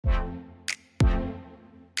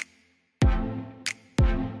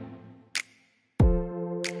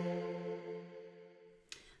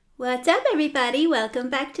What's up everybody, welcome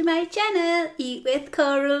back to my channel, Eat with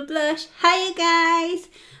Coral Blush. Hiya guys!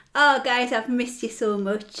 Oh guys, I've missed you so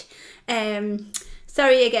much.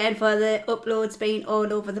 Sorry again for the uploads being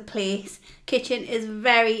all over the place. Kitchen is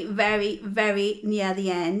very near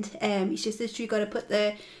the end. It's just literally got to put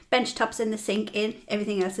the bench tops in the sink in.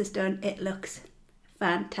 Everything else is done. It looks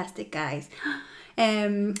fantastic guys.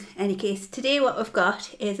 Any case, today what we've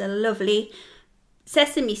got is a lovely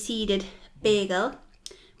sesame seeded bagel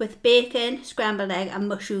with bacon, scrambled egg and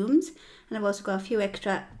mushrooms, and I've also got a few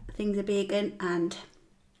extra things of bacon and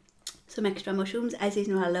some extra mushrooms, as you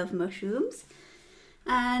know I love mushrooms.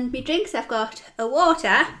 And my drinks, I've got a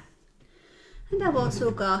water and I've also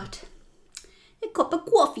got a cup of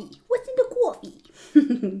coffee. What's in the coffee?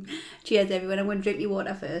 Cheers everyone, I'm going to drink my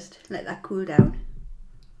water first, let that cool down.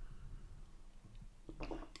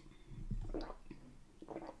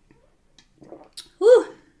 Whew.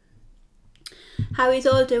 How is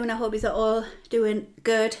all doing? I hope he's all doing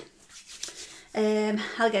good.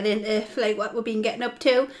 I'll get into like what we've been getting up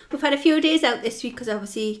to. We've had a few days out this week because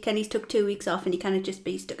obviously Kenny's took 2 weeks off and he can't just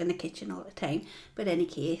be stuck in the kitchen all the time. But in any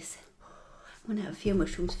case, I'm gonna have a few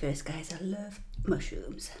mushrooms first, guys. I love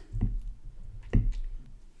mushrooms.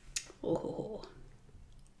 Oh.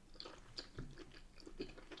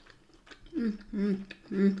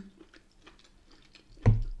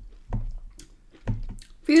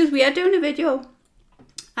 Feels weird doing a video.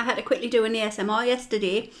 I had to quickly do an ASMR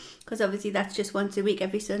yesterday because obviously that's just once a week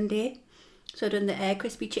every Sunday. So I've done the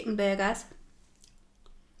crispy chicken burgers.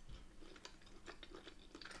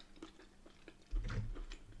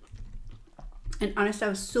 And honestly, I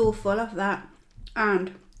was so full of that.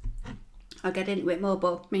 And I'll get into it more,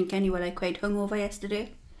 but me and Kenny were like quite hungover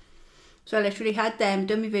yesterday. So I literally had them,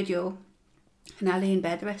 done my video, and I lay in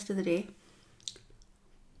bed the rest of the day.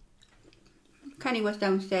 Kenny was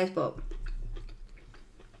downstairs, but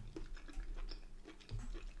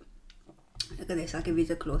look at this, I'll give you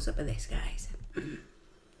a close-up of this, guys.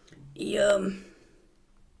 Yum.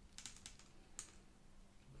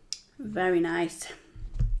 Very nice.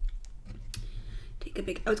 Take a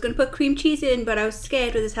big... I was going to put cream cheese in, but I was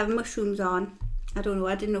scared with this having mushrooms on. I don't know,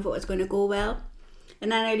 I didn't know if it was going to go well.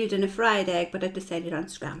 And then I only done a fried egg, but I decided on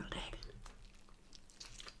scrambled egg.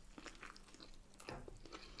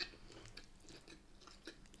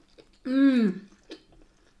 Mmm.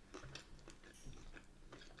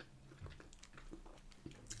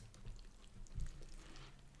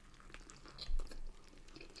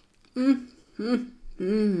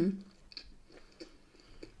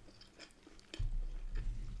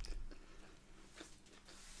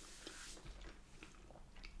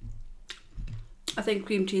 I think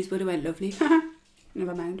cream cheese would have went lovely.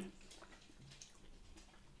 Never mind.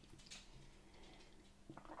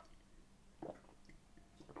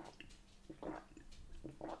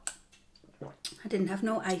 I didn't have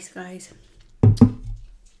no ice, guys.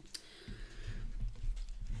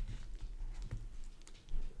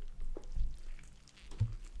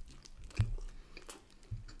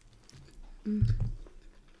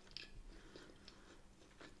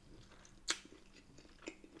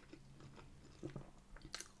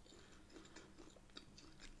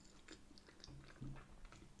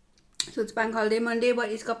 So it's Bank Holiday Monday. What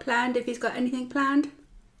he's got planned, if he's got anything planned?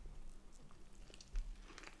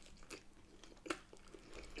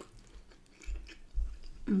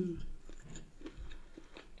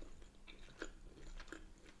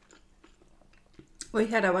 We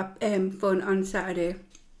had our fun on Saturday.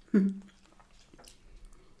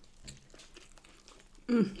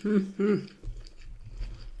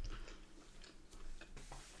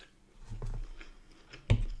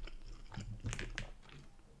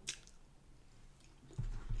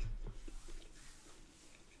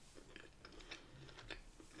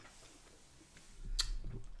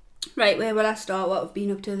 Right, where will I start? What I've been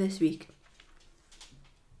up to this week?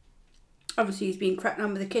 Obviously he's been cracking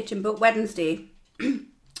on with the kitchen, but Wednesday I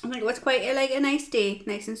think it was quite a nice day,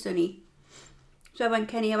 nice and sunny. So I went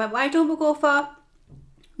Kenny, I went, why don't we go for,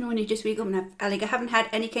 no, only just wake up and I haven't had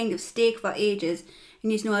any kind of steak for ages,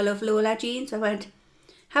 and you know I love Lola Jeans. So I went,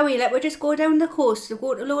 Howie, we'll just go down the coast, we'll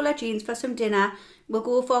go to Lola Jeans for some dinner, we'll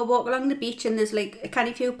go for a walk along the beach, and there's like a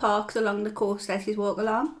canny few parks along the coast as you walk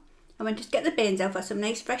along. I went, just get the bins out for some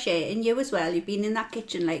nice fresh air, and you as well, you've been in that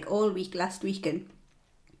kitchen like all week last weekend.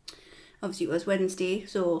 Obviously it was Wednesday,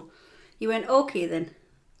 so you went, okay then.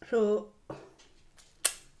 So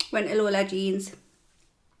went to Lola Jeans,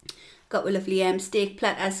 got a lovely steak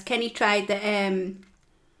platters. Kenny tried the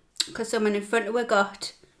because someone in front of her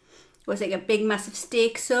got was like a big massive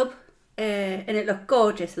steak sub, and it looked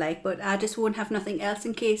gorgeous like, but I just won't have nothing else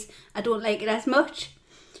in case I don't like it as much.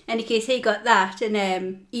 In any case, he got that,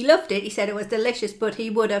 and he loved it. He said it was delicious, but he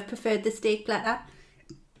would have preferred the steak platter.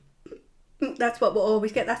 That's what we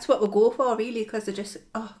always get. That's what we go for, really, because they're just,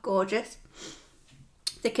 oh, gorgeous.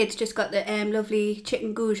 The kids just got the lovely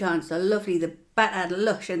chicken goujons. They're lovely. The battered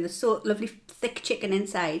lush, and the so lovely thick chicken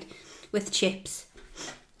inside with chips.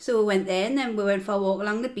 So we went there, and then we went for a walk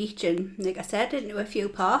along the beach, and like I said, into a few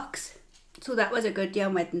parks. So that was a good day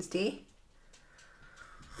on Wednesday.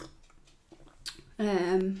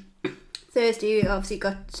 Thursday, we obviously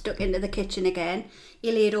got stuck into the kitchen again.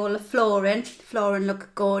 He laid all the flooring. Flooring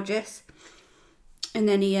looked gorgeous. And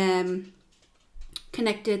then he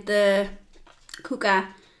connected the cooker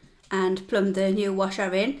and plumbed the new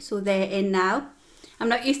washer in. So they're in now. I'm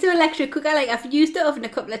not used to electric cooker. Like, I've used the oven a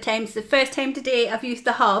couple of times. The first time today, I've used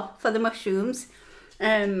the hob for the mushrooms.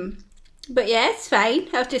 But yeah, it's fine.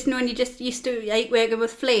 I've just known you just used to like working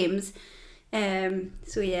with flames.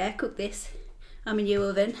 So yeah, cook this. I'm in your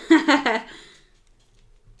oven.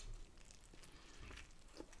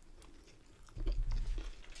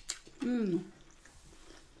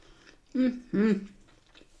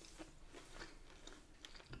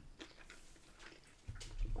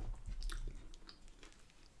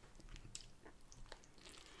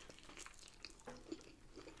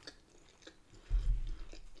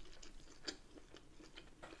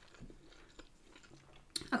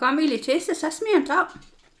 I can't really taste the sesame on top.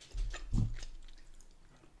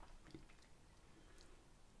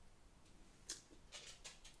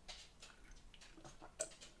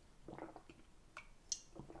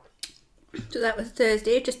 So that was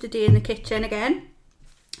Thursday, just a day in the kitchen again.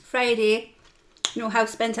 Friday, you know how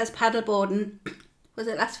Spencer's paddleboarding, was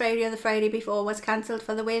it last Friday or the Friday before, was cancelled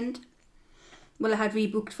for the wind? Well, I had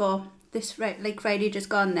rebooked for this, like Friday just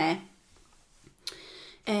gone there.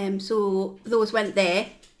 So those went there.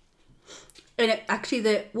 And actually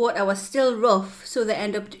the water was still rough, so they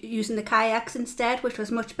ended up using the kayaks instead, which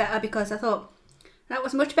was much better, because I thought that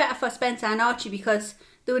was much better for Spencer and Archie, because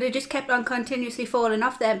they would have just kept on continuously falling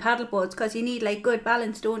off their paddleboards, because you need like good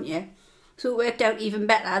balance, don't you? So it worked out even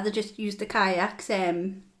better. They just used the kayaks.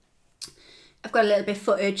 I've got a little bit of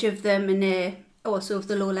footage of them, and also of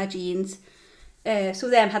the Lola jeans. So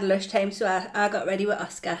them had lunchtime, so I got ready with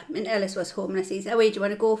Oscar, and Ellis was home, and I said, oh wait, do you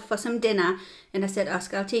want to go for some dinner? And I said,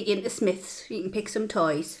 Oscar, I'll take you into Smith's so you can pick some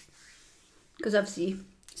toys, because obviously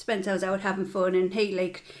Spencer was out having fun, and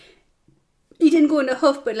he didn't go in a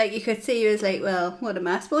huff, but like you could see he was like, well, what am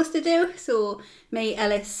I supposed to do? So me,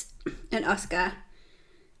 Ellis and Oscar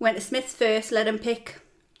went to Smith's first, let him pick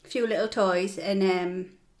a few little toys, and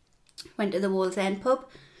went to the Wall's End pub,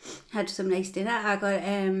 had some nice dinner. I got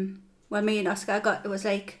well, me and Oscar got, it was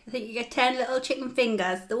like, I think you get 10 little chicken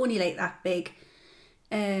fingers. They're only like that big.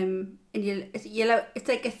 And it's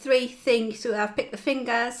like a 3 thing. So I've picked the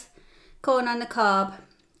fingers, corn on the cob,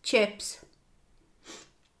 chips,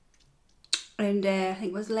 and I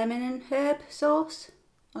think it was lemon and herb sauce,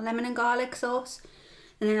 or lemon and garlic sauce.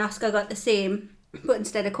 And then Oscar got the same, but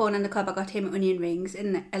instead of corn on the cob, I got him onion rings,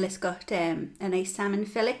 and Ellis got a nice salmon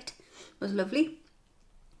fillet. It was lovely.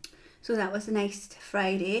 So that was a nice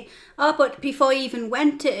Friday. Oh, but before he even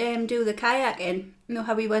went to do the kayaking, you know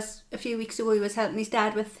how he was a few weeks ago, he was helping his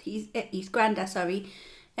dad with his granddad, sorry,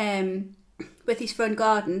 with his front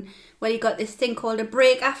garden. Well, he got this thing called a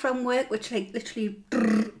breaker from work, which like literally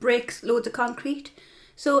breaks loads of concrete.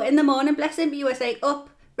 So in the morning, bless him, he was like up,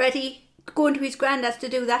 ready, going to his granddad's to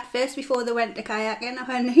do that first before they went to kayaking.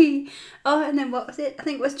 And then what was it? I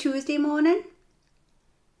think it was Tuesday morning.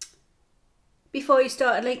 Before he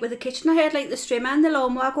started like with the kitchen, I heard like the strimmer and the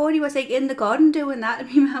lawnmower going. He was like in the garden doing that, and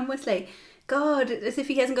my mum was like, God, as if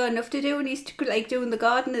he hasn't got enough to do, and he's like doing the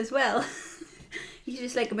garden as well. He's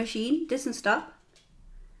just like a machine, doesn't stop.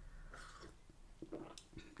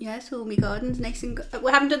 Yeah, so my garden's nice and good.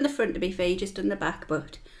 We haven't done the front, to be fair, just done the back,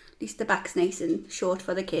 but at least the back's nice and short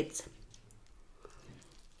for the kids.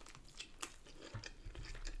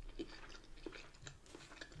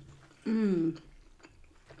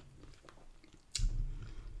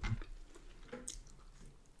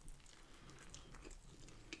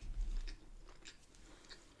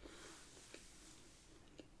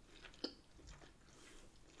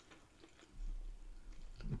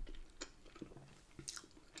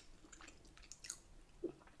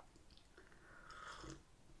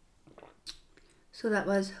 So that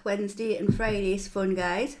was Wednesday and Friday's fun,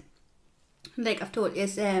 guys. Like I've told you,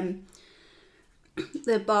 the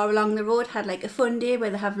bar along the road had like a fun day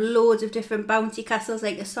where they have loads of different bouncy castles,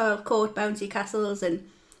 like a soil court bouncy castles, and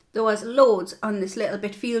there was loads on this little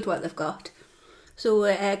bit field what they've got. So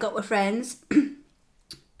got with friends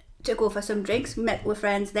to go for some drinks. We met with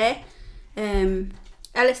friends there.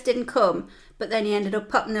 Ellis didn't come, but then he ended up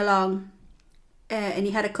popping along and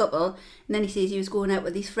he had a couple, and then he says he was going out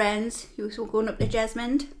with his friends. He was going up to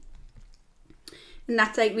Jesmond, and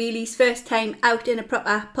that's like really his first time out in a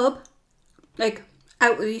proper pub, like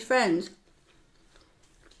out with his friends.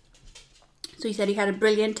 So he said he had a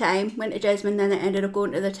brilliant time, went to Jesmond, then it ended up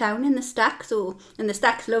going to the town in the Stack. So, and the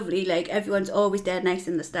Stack's lovely, like everyone's always dead nice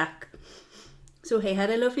in the Stack. So he had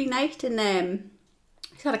a lovely night, and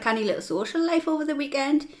he's had a canny little social life over the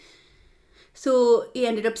weekend. So he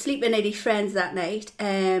ended up sleeping at his friends that night,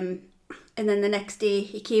 and then the next day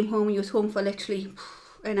he came home. He was home for literally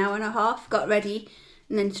an hour and a half, got ready,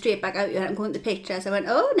 and then straight back out here and going to pictures. I went,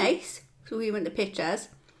 oh nice. So we went to pictures,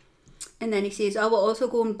 and then he says, oh, we're also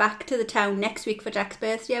going back to the town next week for Jack's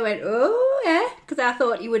birthday. I went, oh yeah, because I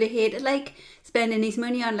thought he would have hated like spending his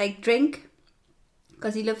money on like drink,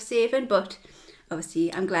 because he loves saving, but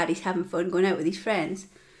obviously I'm glad he's having fun going out with his friends.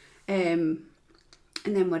 And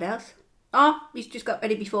then what else? Oh, he's just got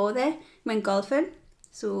ready before there, went golfing.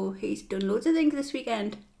 So he's done loads of things this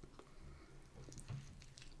weekend.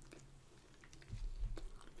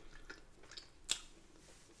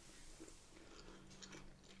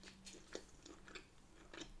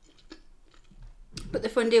 But the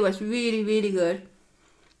fun day was really, really good.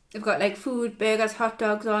 They've got like food, burgers, hot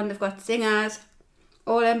dogs on. They've got singers,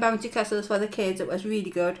 all them bouncy castles for the kids. It was really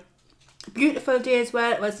good. Beautiful day as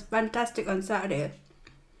well. It was fantastic on Saturday.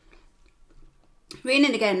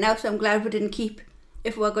 Raining again now, so I'm glad we didn't keep,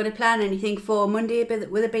 if we were going to plan anything for Monday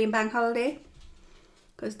with it being bank holiday,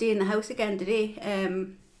 because day in the house again today.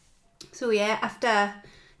 So yeah, after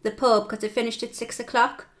the pub, because it finished at 6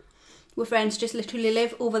 o'clock, our friends just literally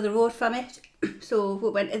live over the road from it, so we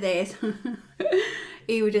went to theirs.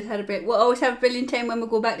 We just had a bit, we always have a brilliant time when we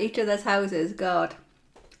go back to each other's houses. God,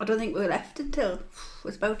 I don't think we left until it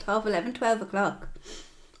was about 12 o'clock,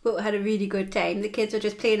 but we had a really good time. The kids were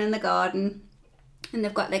just playing in the garden, and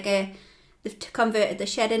they've got like they've converted the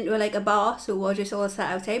shed into like a bar, so we're just all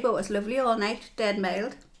sat outside, but it was lovely all night, dead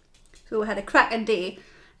mild. So we had a cracking day.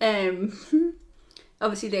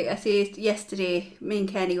 Obviously, like I said yesterday, me and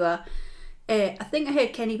Kenny were, I think I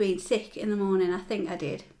heard Kenny being sick in the morning, I think I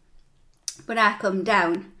did. But I come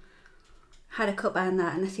down, had a cup and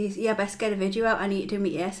that, and I says, yeah, best get a video out, I need to do my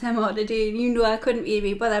ASMR today. And you know I couldn't really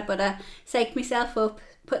be bothered, but I psyched myself up,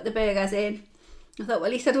 put the burgers in. I thought, well,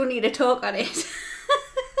 at least I don't need to talk on it.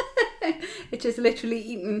 It's just literally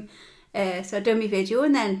eating. So I done my video,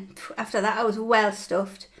 and then after that I was well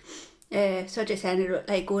stuffed. So I just ended up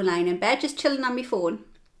like going lying in bed, just chilling on my phone.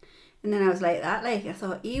 And then I was like that, like I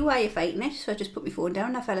thought, ew, why are you fighting it? So I just put my phone down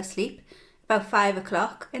and I fell asleep about 5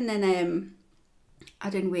 o'clock, and then I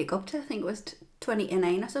didn't wake up till I think it was 20 to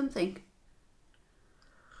 9 or something.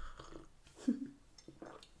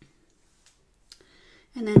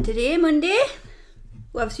 And then today, Monday,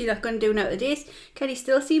 we're obviously not going to do out of days. Kenny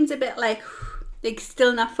still seems a bit like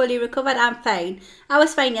still not fully recovered. I'm fine. I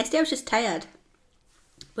was fine yesterday, I was just tired.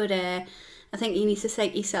 But I think he needs to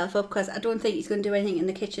psych himself up, because I don't think he's going to do anything in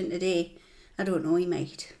the kitchen today. I don't know, he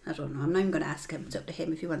might. I don't know. I'm not even going to ask him. It's up to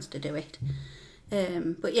him if he wants to do it.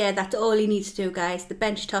 But yeah, that's all he needs to do, guys. The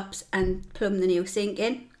bench tops and plumb the new sink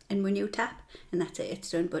in and my new tap. And that's it.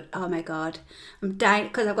 It's done. But oh my God. I'm dying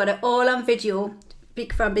because I've got it all on video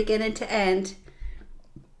from beginning to end.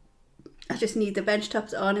 I just need the bench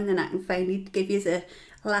tops on, and then I can finally give you the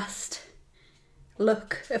last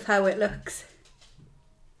look of how it looks.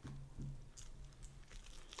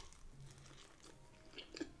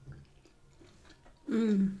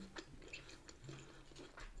 Ooh.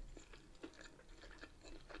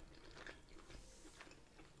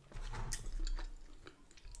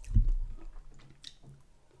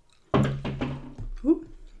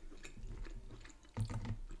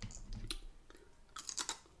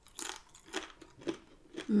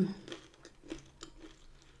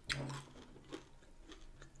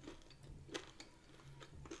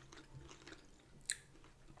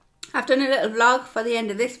 I've done a little vlog for the end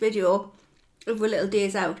of this video of our little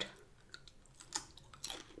days out.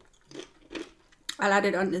 I'll add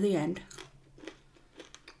it on to the end.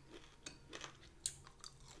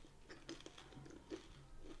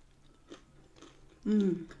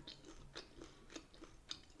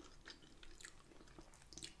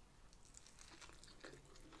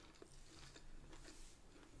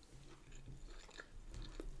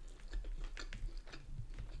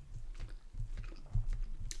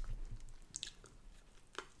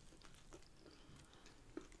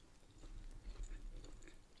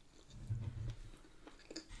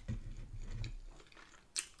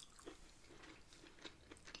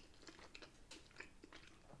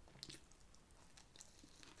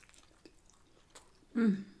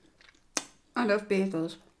 I love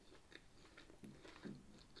bagels.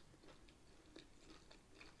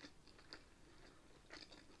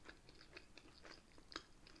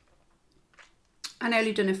 I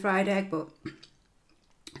nearly done a fried egg, but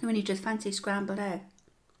when you just fancy scrambled egg.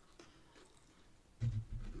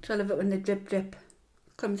 So I love it when the drip drip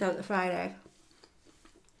comes out the fried egg.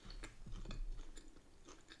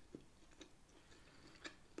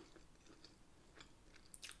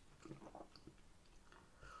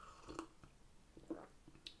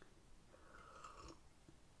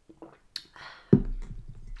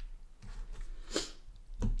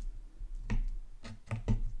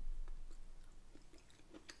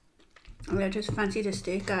 I just fancy the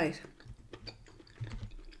steak, guys.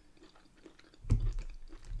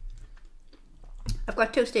 I've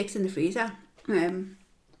got 2 steaks in the freezer. I'm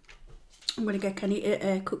going to get Kenny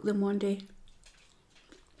to cook them one day.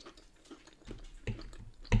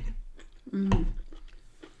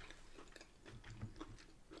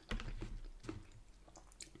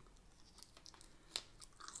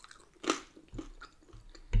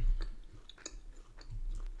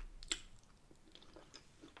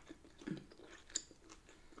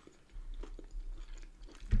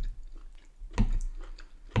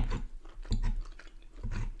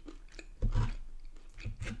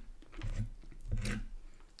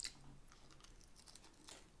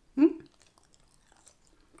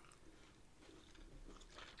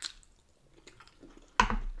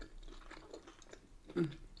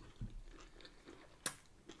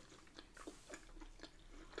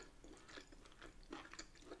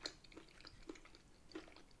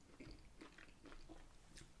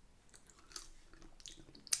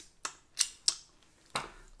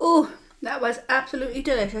 Oh, that was absolutely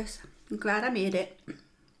delicious. I'm glad I made it.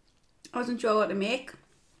 I wasn't sure what to make.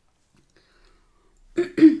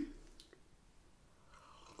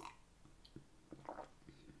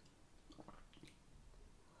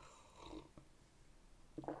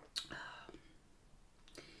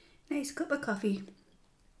 Nice cup of coffee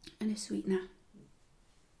and a sweetener.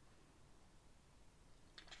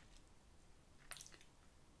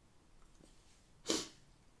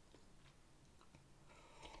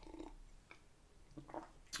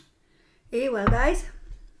 Hey, well guys,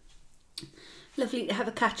 lovely to have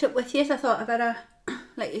a catch up with you. So I thought I'd better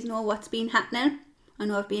let you know what's been happening. I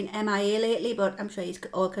know I've been MIA lately, but I'm sure you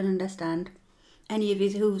all can understand. Any of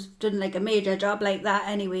you who's done like a major job like that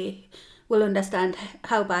anyway will understand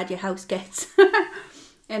how bad your house gets.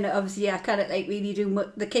 And obviously I can't like really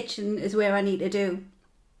do the kitchen is where I need to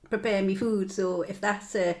prepare me food. So if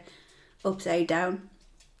that's upside down,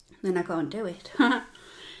 then I can't do it.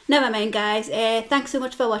 Never mind guys, thanks so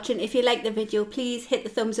much for watching. If you like the video, please hit the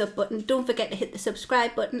thumbs up button. Don't forget to hit the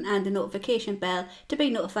subscribe button and the notification bell to be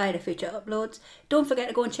notified of future uploads. Don't forget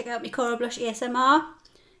to go and check out my Coral Blush ASMR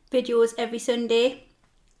videos every Sunday.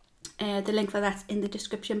 The link for that's in the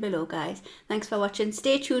description below, guys. Thanks for watching.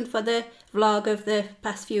 Stay tuned for the vlog of the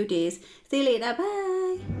past few days. See you later,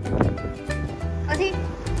 bye. Ozzy,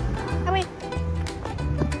 come in.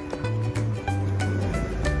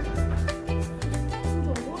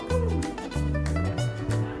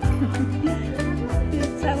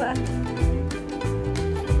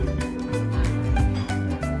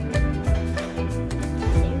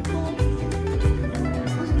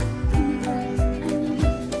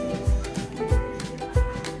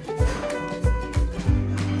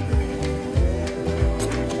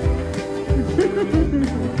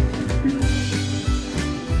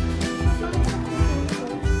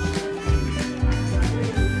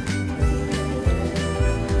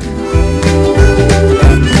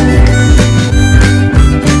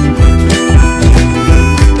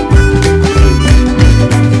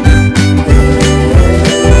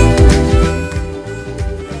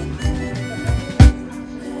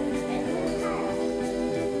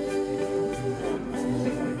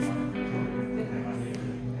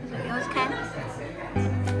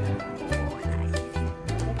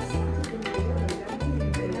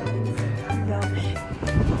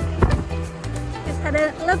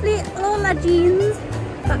 Lovely Lola jeans,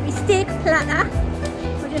 got my steak platter.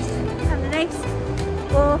 We're just having a nice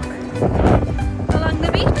walk along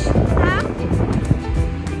the beach.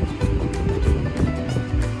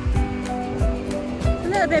 A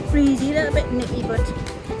little bit breezy, a little bit nippy, but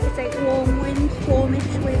it's like warm wind,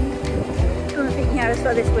 warmish wind. Don't know if you can hear us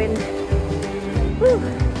for this wind. Woo.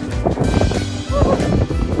 Woo.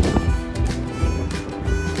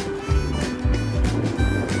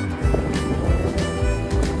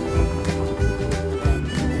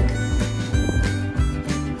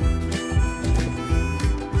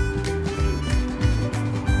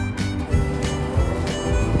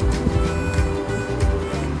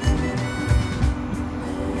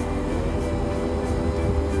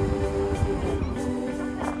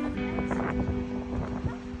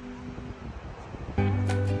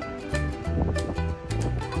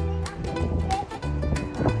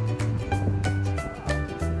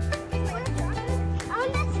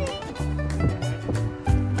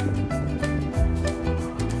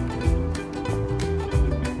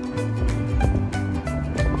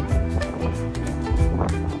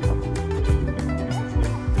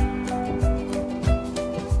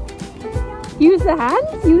 Use the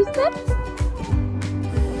hands, use them.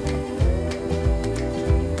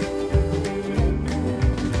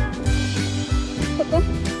 Put them.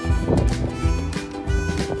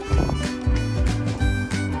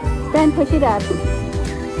 Then push it up.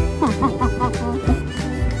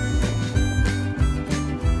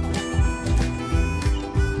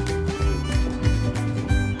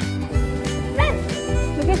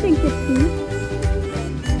 Look, I think it's cute.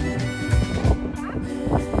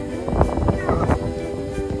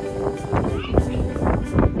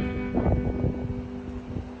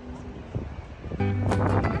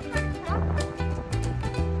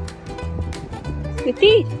 The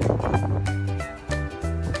teeth.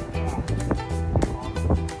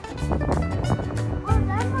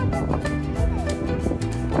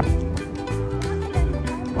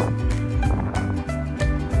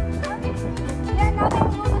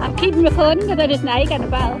 I'm keeping recording because I just know you got a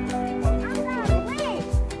bell.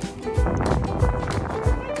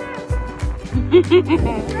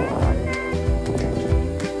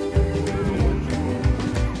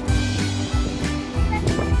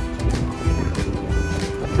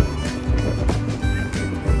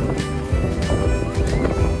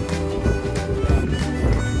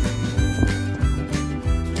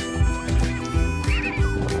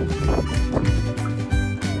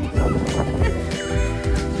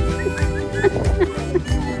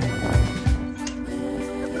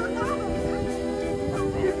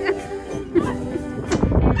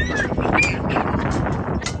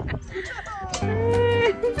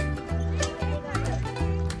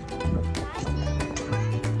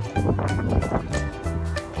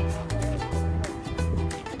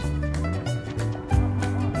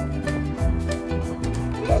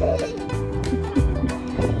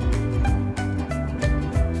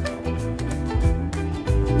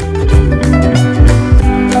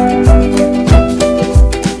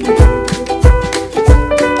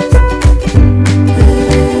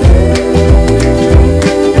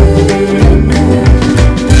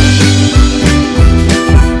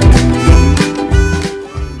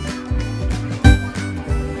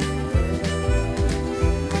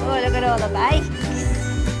 All the bikes.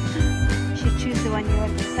 You should choose the one you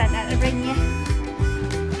want to send out to bring you.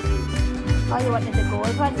 Oh, you wanted the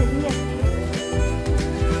gold one, didn't you?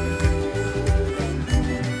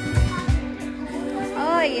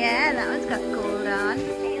 Oh yeah, that one's got gold on.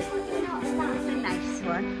 That's a nice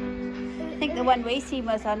one. I think the one we seen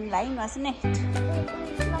was online, wasn't it?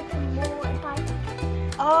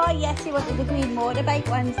 Oh yes, you wanted the green motorbike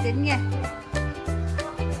ones, didn't you?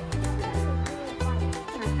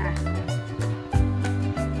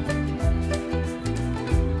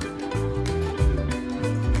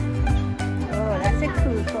 A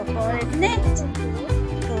cool football, isn't it?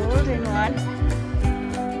 Golden one.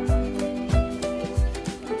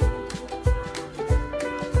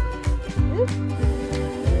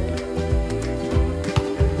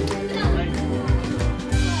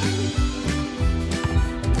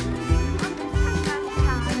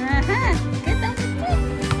 Good, that's it.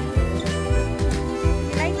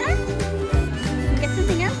 You like that? You can get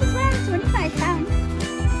something else as well. It's only £5.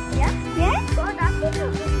 Yeah? Yeah? God, I think it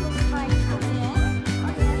was £5.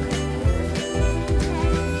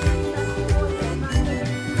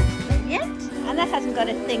 And that hasn't got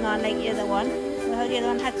a thing on like the other one. The other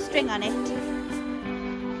one had string on it.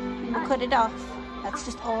 And you cut it off. That's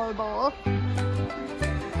just all ball.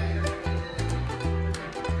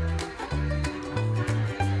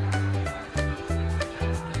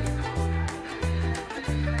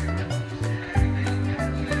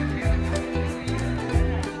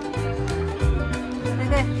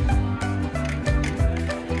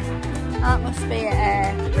 That must be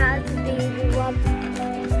that's the baby one.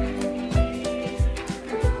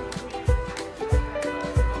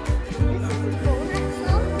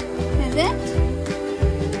 Is it?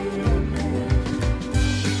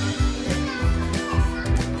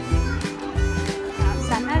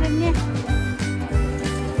 Sana rin niya.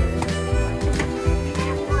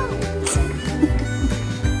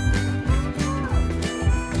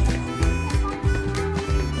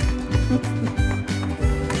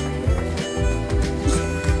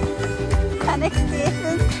 Panic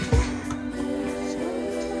station.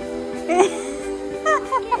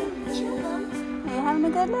 Are you having a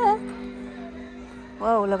good look?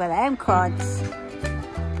 Whoa, look at them quads.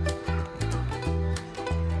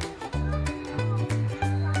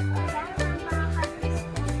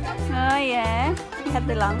 Oh yeah, you have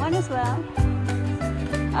the long one as well.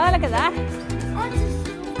 Oh, look at that.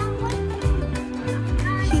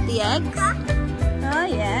 Shoot the eggs. Oh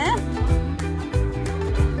yeah.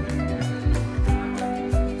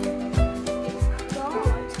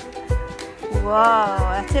 Whoa,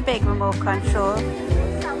 that's a big remote control.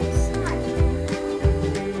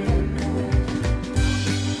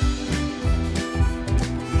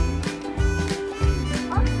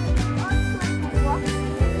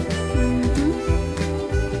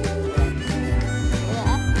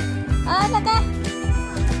 Oh, look at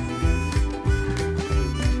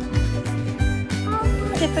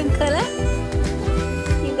different colour.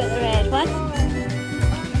 You've got the red one.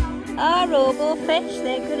 Oh, robo fish,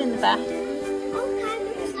 they're good in the bath.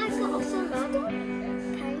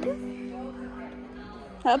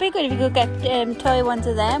 That would be good if you could get toy ones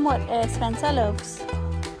of them, what Spencer loves.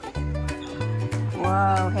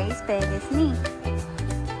 Whoa, he's big, isn't he?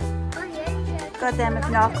 Oh yeah. God, them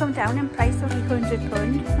have not come down in price, only £100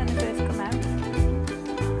 when they first come out.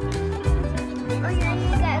 Oh yeah, you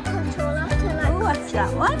get a controller to like... Oh, what's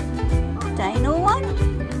that one? Dino one?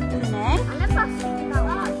 With an egg? I never seen that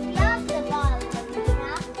one. Yeah, the ball.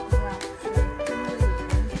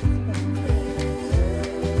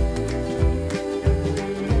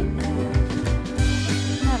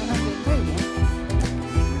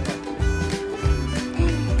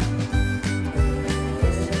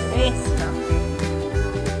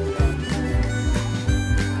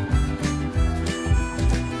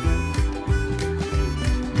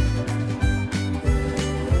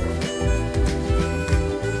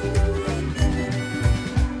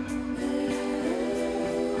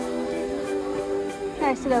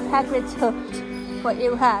 Nice little Hagrid's hooked, what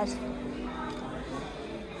you had.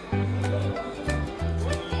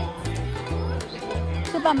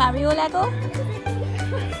 Super Mario Lego?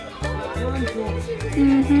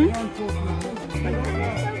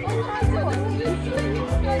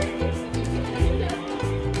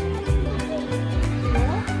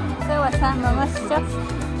 So what's that, Mama stuff?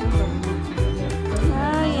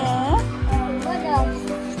 Oh yeah.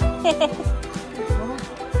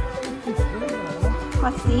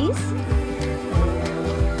 What's these?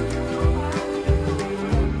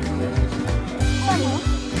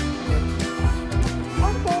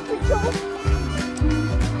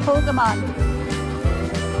 Pokemon.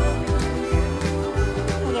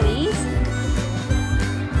 Look at these.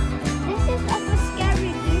 This is like a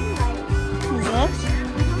scary game, like. Is it?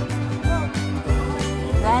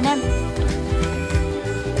 Venom.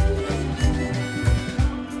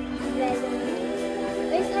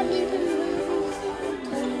 This one even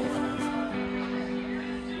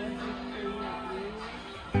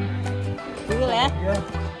Cool, eh? Yeah.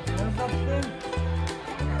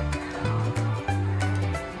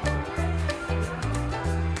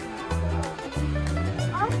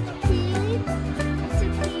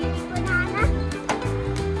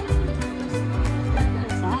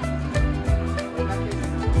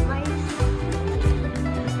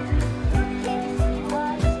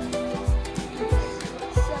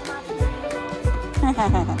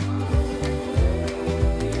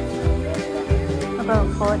 About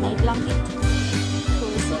Fortnite blanket.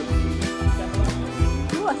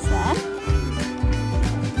 Ooh, what's that?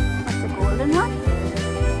 What's the golden one?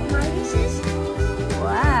 Marius's.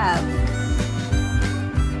 Wow.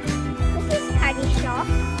 This is Tiny Shop.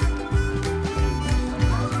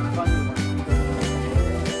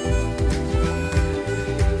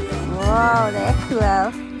 Wow, they're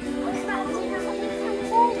cool.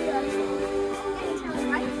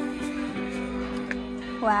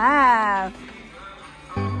 Wow.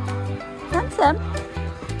 Handsome.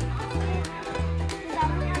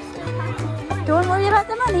 Don't worry about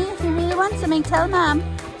the money. If you really want something, tell Mum.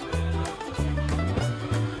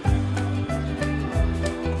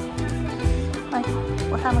 Right.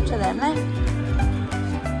 Well, how much are them like?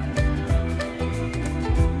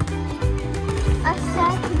 I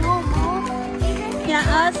said no more. Yeah,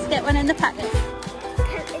 I'll just get one in the packet.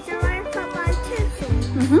 Is it right for buy two?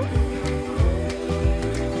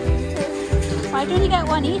 Why don't you get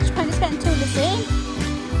one each? Can't just get two the same?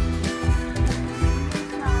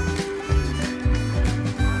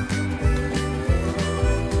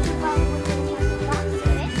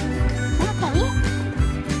 Yeah, can we?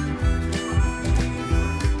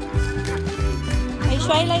 Are you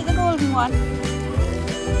sure you like the golden one?